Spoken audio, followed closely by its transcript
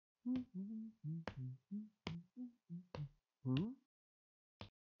I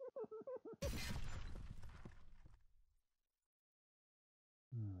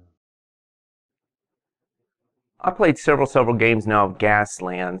played several games now of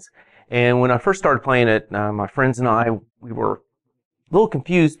Gaslands, and when I first started playing it, my friends and I, we were a little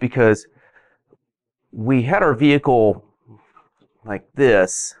confused because we had our vehicle like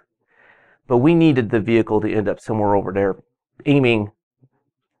this, but we needed the vehicle to end up somewhere over there, aiming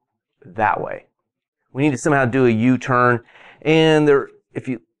that way. We need to somehow do a U-turn, and there, if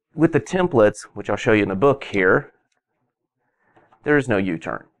you, with the templates, which I'll show you in the book here, there is no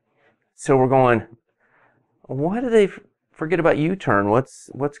U-turn. So we're going, why did they forget about U-turn?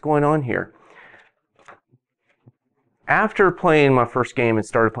 What's going on here? After playing my first game and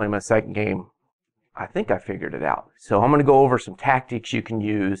started playing my second game, I think I figured it out. So I'm going to go over some tactics you can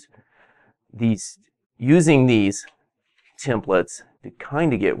use using these templates to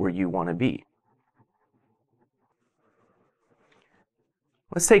kind of get where you want to be.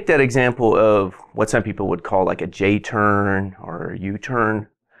 Let's take that example of what some people would call like a J-turn or a U-turn.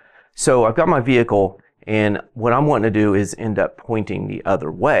 So I've got my vehicle, and what I'm wanting to do is end up pointing the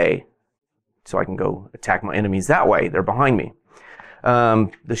other way so I can go attack my enemies that way. They're behind me.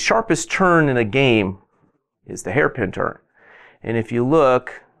 The sharpest turn in a game is the hairpin turn. And if you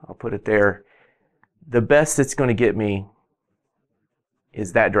look, I'll put it there, the best it's going to get me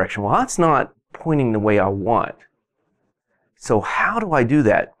is that direction. Well, that's not pointing the way I want. So how do I do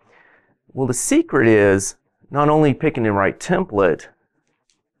that? Well, the secret is not only picking the right template,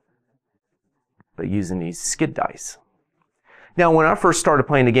 but using these skid dice. Now, when I first started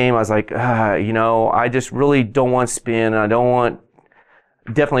playing the game, I was like, you know, I just really don't want spin.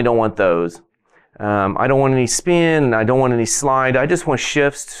 Definitely don't want those. I don't want any spin, and I don't want any slide. I just want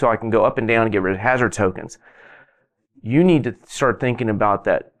shifts so I can go up and down and get rid of hazard tokens. You need to start thinking about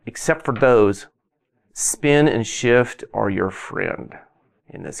that. Except for those, spin and shift are your friend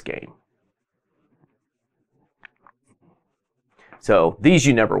in this game. So these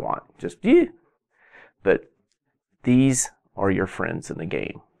you never want. But these are your friends in the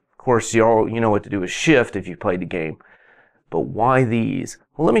game. Of course, you know what to do with shift if you played the game. But why these?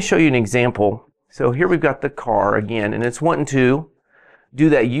 Well, let me show you an example. So here we've got the car again, and it's wanting to do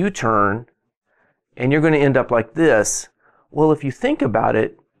that U-turn, and you're going to end up like this. Well, if you think about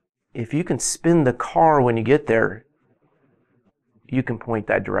it, if you can spin the car when you get there, you can point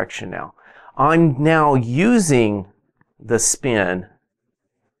that direction now. I'm now using the spin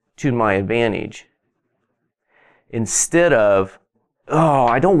to my advantage instead of, oh,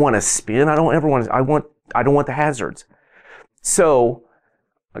 I don't want to spin. I don't want the hazards. So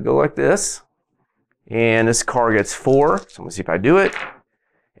I go like this, and this car gets 4. So I'm going to see if I do it.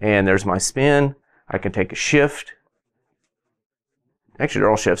 And there's my spin. I can take a shift. Actually,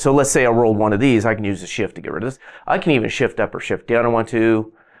 they're all shifts. So let's say I rolled one of these. I can use the shift to get rid of this. I can even shift up or shift down. I want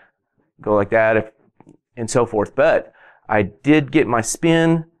to go like that and so forth. But I did get my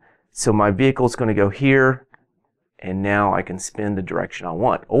spin, so my vehicle is going to go here, and now I can spin the direction I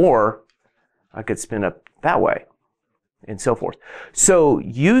want. Or I could spin up that way, and so forth. So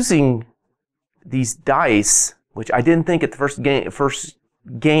using these dice, which I didn't think at the first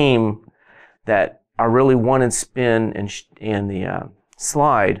game that I really wanted spin and the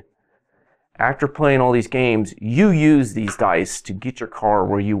slide. After playing all these games, you use these dice to get your car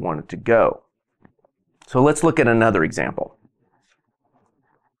where you want it to go. So let's look at another example.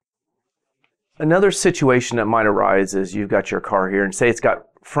 Another situation that might arise is you've got your car here, and say it's got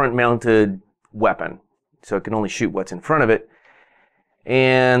front-mounted weapon, so it can only shoot what's in front of it,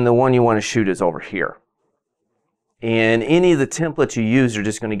 and the one you want to shoot is over here. And any of the templates you use are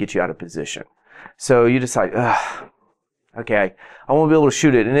just going to get you out of position. So you decide, okay, I won't be able to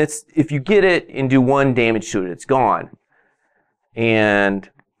shoot it. And it's, if you get it and do 1 damage to it, it's gone. And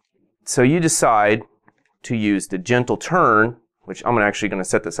so you decide to use the gentle turn, which I'm actually going to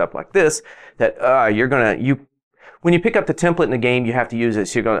set this up like this, that when you pick up the template in the game, you have to use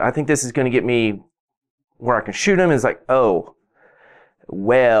this. You're going, I think this is going to get me where I can shoot him. It's like, oh,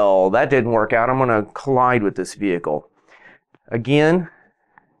 well, that didn't work out. I'm going to collide with this vehicle. Again,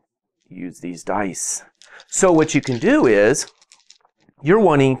 use these dice. So what you can do is, you're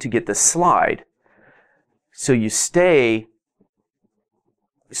wanting to get the slide. So you stay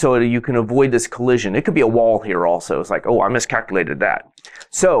so that you can avoid this collision. It could be a wall here also. It's like, oh, I miscalculated that.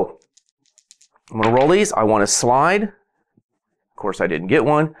 So I'm going to roll these. I want to slide. Of course, I didn't get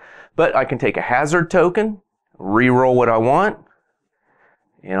one. But I can take a hazard token, re-roll what I want.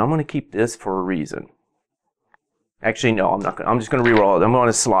 And I'm going to keep this for a reason. Actually, no, I'm not going to. I'm just going to re-roll it. I'm going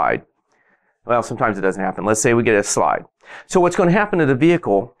to slide. Well, sometimes it doesn't happen. Let's say we get a slide. So what's going to happen to the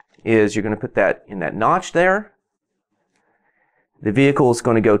vehicle is you're going to put that in that notch there. The vehicle is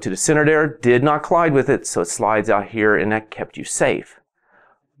going to go to the center there, did not collide with it, so it slides out here, and that kept you safe.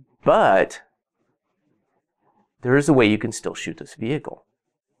 But there is a way you can still shoot this vehicle.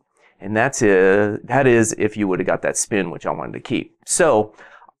 And that is if you would have got that spin, which I wanted to keep. So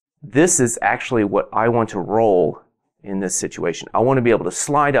this is actually what I want to roll in this situation. I want to be able to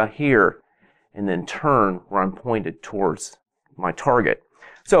slide out here and then turn where I'm pointed towards my target.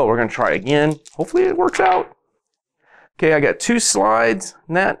 So we're going to try again. Hopefully it works out. Okay, I got 2 slides.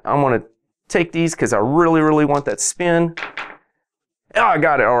 And that I'm going to take these because I really, really want that spin. Oh, I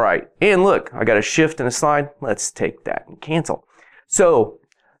got it. All right. And look, I got a shift and a slide. Let's take that and cancel. So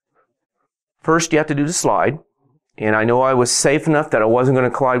first you have to do the slide. And I know I was safe enough that I wasn't going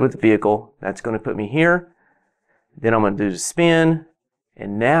to collide with the vehicle. That's going to put me here. Then I'm going to do the spin.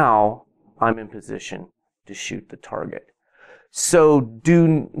 And now I'm in position to shoot the target. So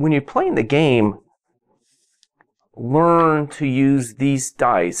when you're playing the game, learn to use these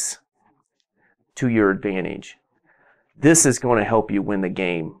dice to your advantage. This is going to help you win the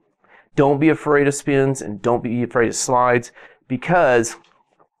game. Don't be afraid of spins and don't be afraid of slides, because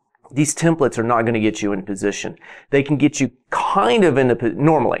these templates are not going to get you in position. They can get you kind of in a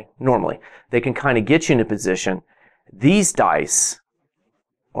normally they can kind of get you in a position. These dice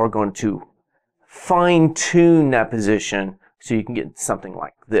are going to fine-tune that position so you can get something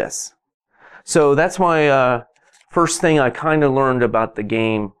like this. So that's my first thing I kind of learned about the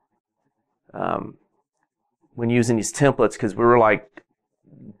game when using these templates, because we were like,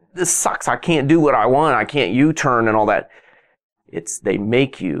 this sucks, I can't do what I want, I can't U-turn and all that. They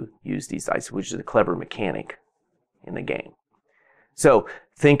make you use these dice, which is a clever mechanic in the game. So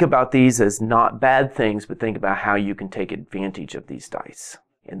think about these as not bad things, but think about how you can take advantage of these dice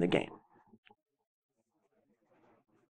in the game.